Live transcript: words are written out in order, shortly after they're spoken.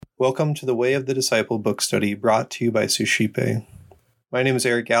Welcome to the Way of the Disciple book study brought to you by Suscipe. My name is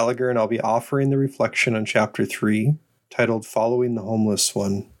Eric Gallagher, and I'll be offering the reflection on Chapter 3, titled Following the Homeless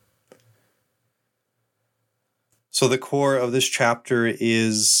One. So the core of this chapter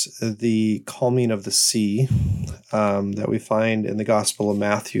is the calming of the sea that we find in the Gospel of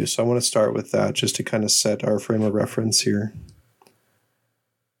Matthew. So I want to start with that just to kind of set our frame of reference here.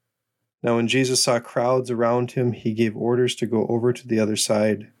 Now, when Jesus saw crowds around him, he gave orders to go over to the other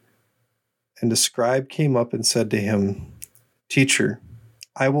side. And a scribe came up and said to him, "Teacher,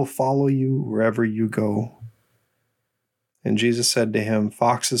 I will follow you wherever you go." And Jesus said to him,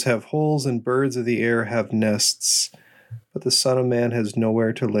 "Foxes have holes and birds of the air have nests, but the Son of Man has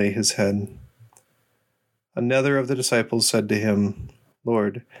nowhere to lay his head." Another of the disciples said to him,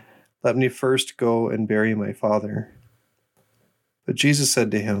 "Lord, let me first go and bury my father." But Jesus said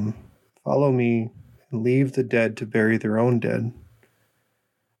to him, "Follow me and leave the dead to bury their own dead."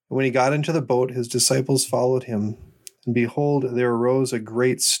 And when he got into the boat, his disciples followed him. And behold, there arose a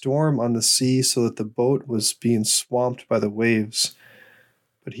great storm on the sea, so that the boat was being swamped by the waves.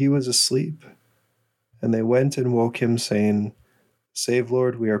 But he was asleep. And they went and woke him, saying, "Save,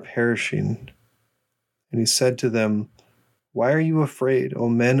 Lord, we are perishing." And he said to them, "Why are you afraid, O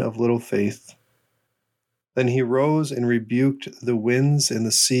men of little faith?" Then he rose and rebuked the winds and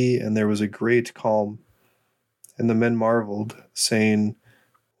the sea, and there was a great calm. And the men marveled, saying,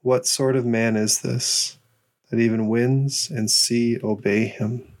 "What sort of man is this, that even winds and sea obey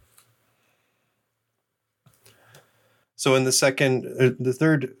him?" So in it's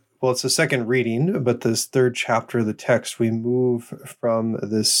the second reading, but this third chapter of the text, we move from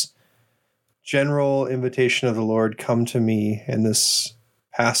this general invitation of the Lord, "Come to me," and this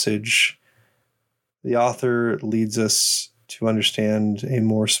passage, the author leads us to understand a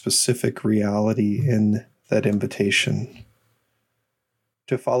more specific reality in that invitation.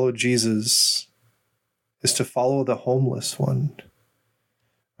 To follow Jesus is to follow the homeless one.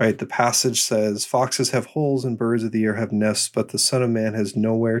 Right? The passage says, "Foxes have holes and birds of the air have nests, but the Son of Man has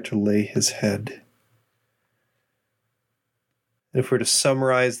nowhere to lay his head." And if we're to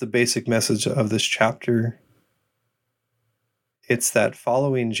summarize the basic message of this chapter, it's that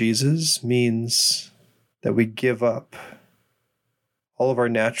following Jesus means that we give up all of our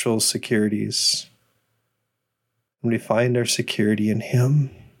natural securities and we find our security in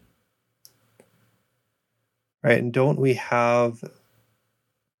him. Right? And don't we have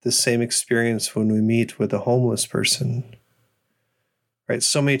the same experience when we meet with a homeless person? Right?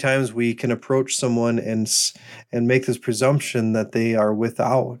 So many times we can approach someone and make this presumption that they are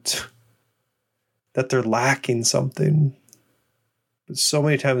without, that they're lacking something. But so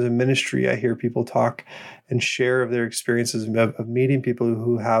many times in ministry, I hear people talk and share of their experiences of meeting people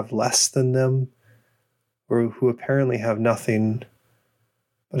who have less than them, or who apparently have nothing,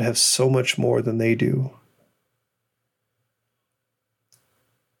 but have so much more than they do.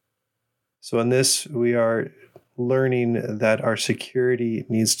 So in this, we are learning that our security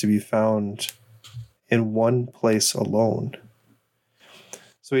needs to be found in one place alone.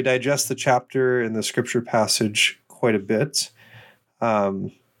 So we digest the chapter and the scripture passage quite a bit. But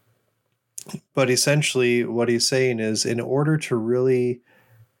essentially what he's saying is, in order to really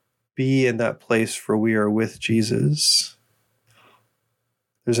be in that place where we are with Jesus,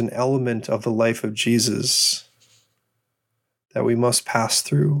 there's an element of the life of Jesus that we must pass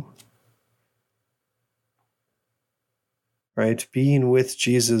through. Right? Being with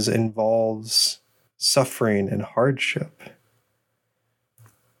Jesus involves suffering and hardship.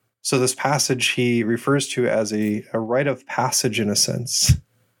 So this passage he refers to as a rite of passage in a sense.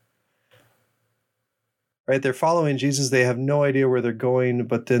 Right? They're following Jesus. They have no idea where they're going,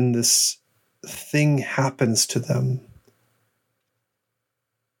 but then this thing happens to them.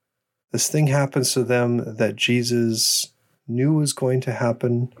 This thing happens to them that Jesus knew was going to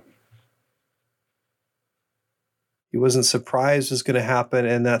happen. He wasn't surprised it was going to happen,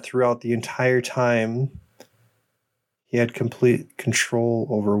 and that throughout the entire time, he had complete control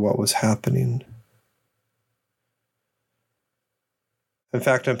over what was happening. In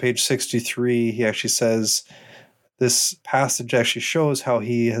fact, on page 63, he actually says, this passage actually shows how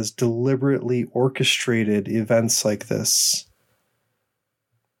he has deliberately orchestrated events like this,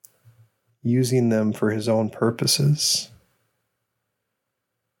 using them for his own purposes.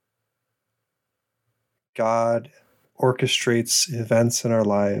 God orchestrates events in our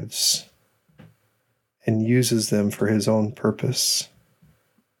lives and uses them for his own purpose.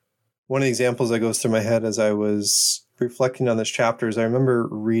 One of the examples that goes through my head as I was reflecting on this chapter is I remember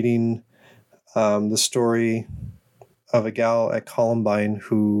reading the story of a gal at Columbine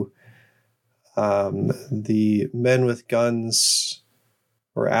who the men with guns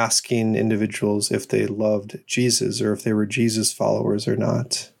or asking individuals if they loved Jesus or if they were Jesus followers or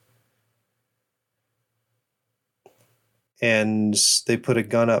not. And they put a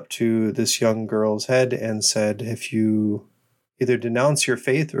gun up to this young girl's head and said, if you either denounce your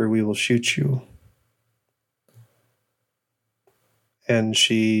faith or we will shoot you. And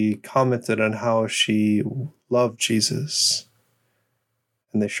she commented on how she loved Jesus,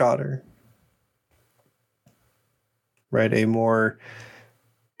 and they shot her. Right? A more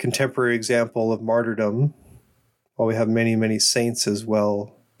contemporary example of martyrdom, while we have many, many saints as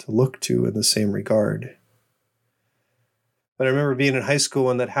well to look to in the same regard. But I remember being in high school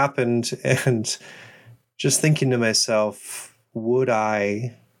when that happened and just thinking to myself, would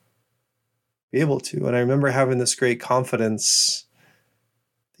I be able to? And I remember having this great confidence.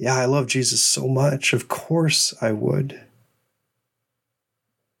 Yeah, I love Jesus so much. Of course I would.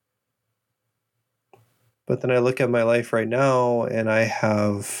 But then I look at my life right now, and I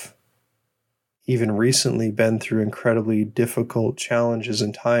have even recently been through incredibly difficult challenges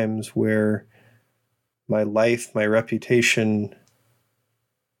and times where my life, my reputation,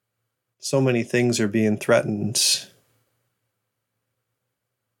 so many things are being threatened.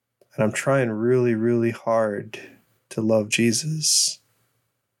 And I'm trying really, really hard to love Jesus.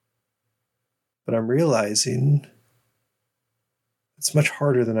 But I'm realizing it's much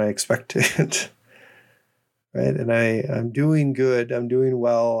harder than I expected. Right? And I'm doing good. I'm doing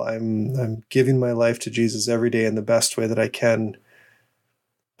well. I'm giving my life to Jesus every day in the best way that I can.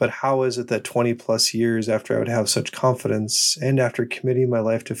 But how is it that 20 plus years after I would have such confidence and after committing my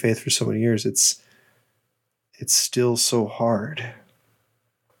life to faith for so many years, it's still so hard?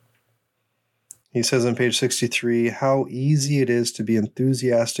 He says on page 63, how easy it is to be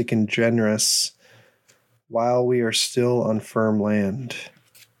enthusiastic and generous while we are still on firm land.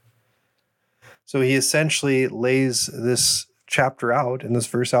 So he essentially lays this chapter out and this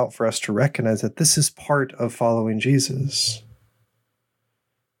verse out for us to recognize that this is part of following Jesus.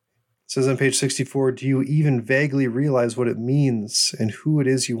 It says on page 64, do you even vaguely realize what it means and who it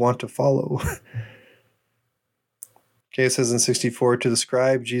is you want to follow? Okay, it says in 64, to the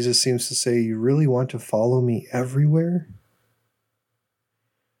scribe, Jesus seems to say, you really want to follow me everywhere?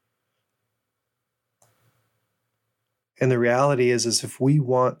 And the reality is if we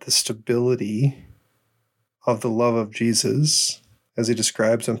want the stability of the love of Jesus, as he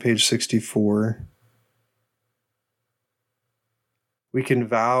describes on page 64, we can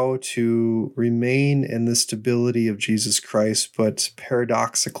vow to remain in the stability of Jesus Christ, but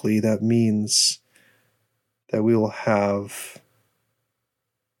paradoxically, that means that we will have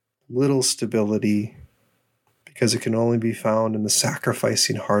little stability because it can only be found in the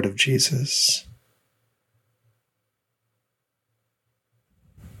sacrificing heart of Jesus.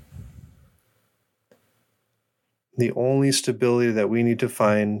 The only stability that we need to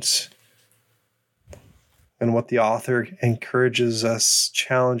find, and what the author encourages us,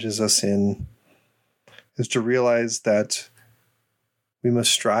 challenges us in, is to realize that we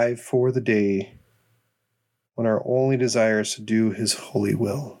must strive for the day when our only desire is to do his holy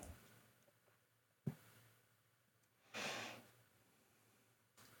will.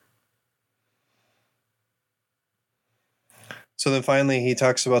 So then finally, he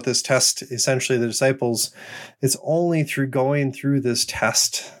talks about this test. Essentially, the disciples, it's only through going through this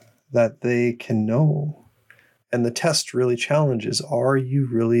test that they can know. And the test really challenges, are you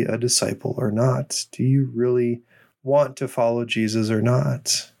really a disciple or not? Do you really want to follow Jesus or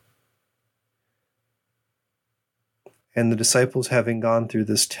not? And the disciples, having gone through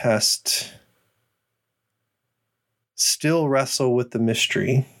this test, still wrestle with the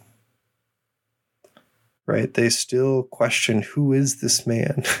mystery, right? They still question, who is this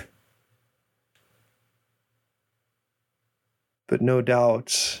man? But no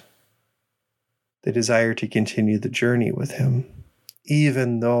doubt, they desire to continue the journey with him,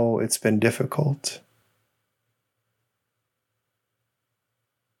 even though it's been difficult.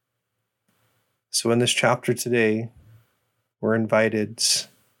 So in this chapter today, we're invited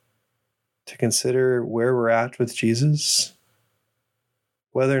to consider where we're at with Jesus,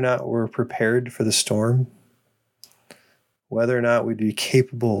 whether or not we're prepared for the storm, whether or not we'd be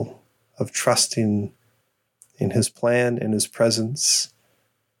capable of trusting in his plan and his presence,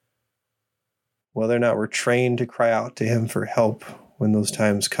 whether or not we're trained to cry out to him for help when those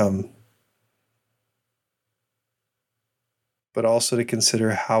times come, but also to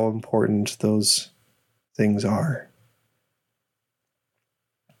consider how important those things are.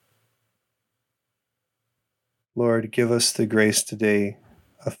 Lord, give us the grace today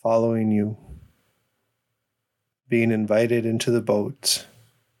of following you, being invited into the boat,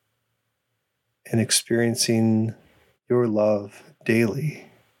 and experiencing your love daily.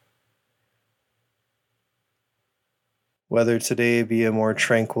 Whether today be a more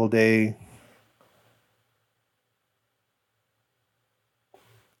tranquil day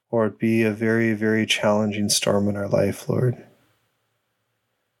or it be a very, very challenging storm in our life, Lord,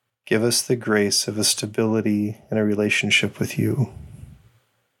 give us the grace of a stability and a relationship with you,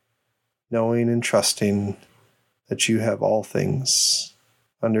 knowing and trusting that you have all things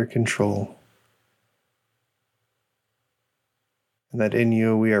under control, and that in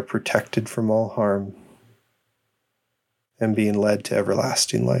you we are protected from all harm and being led to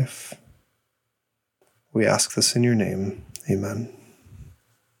everlasting life. We ask this in your name. Amen.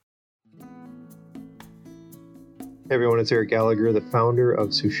 Hey everyone, it's Eric Gallagher, the founder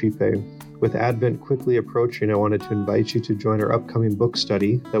of Suscipe. With Advent quickly approaching, I wanted to invite you to join our upcoming book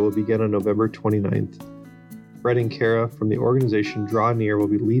study that will begin on November 29th. Fred and Kara from the organization Draw Near will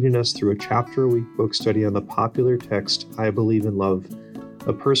be leading us through a chapter-a-week book study on the popular text, I Believe in Love,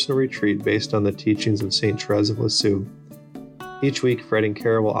 a personal retreat based on the teachings of St. Therese of Lisieux. Each week, Fred and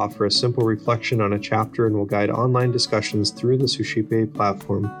Kara will offer a simple reflection on a chapter and will guide online discussions through the Suscipe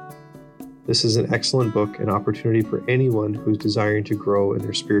platform. This is an excellent book and opportunity for anyone who's desiring to grow in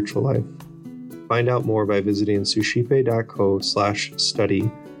their spiritual life. Find out more by visiting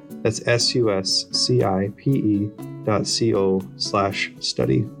suscipe.co/study. That's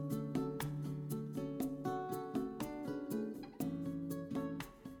suscipe.co/study.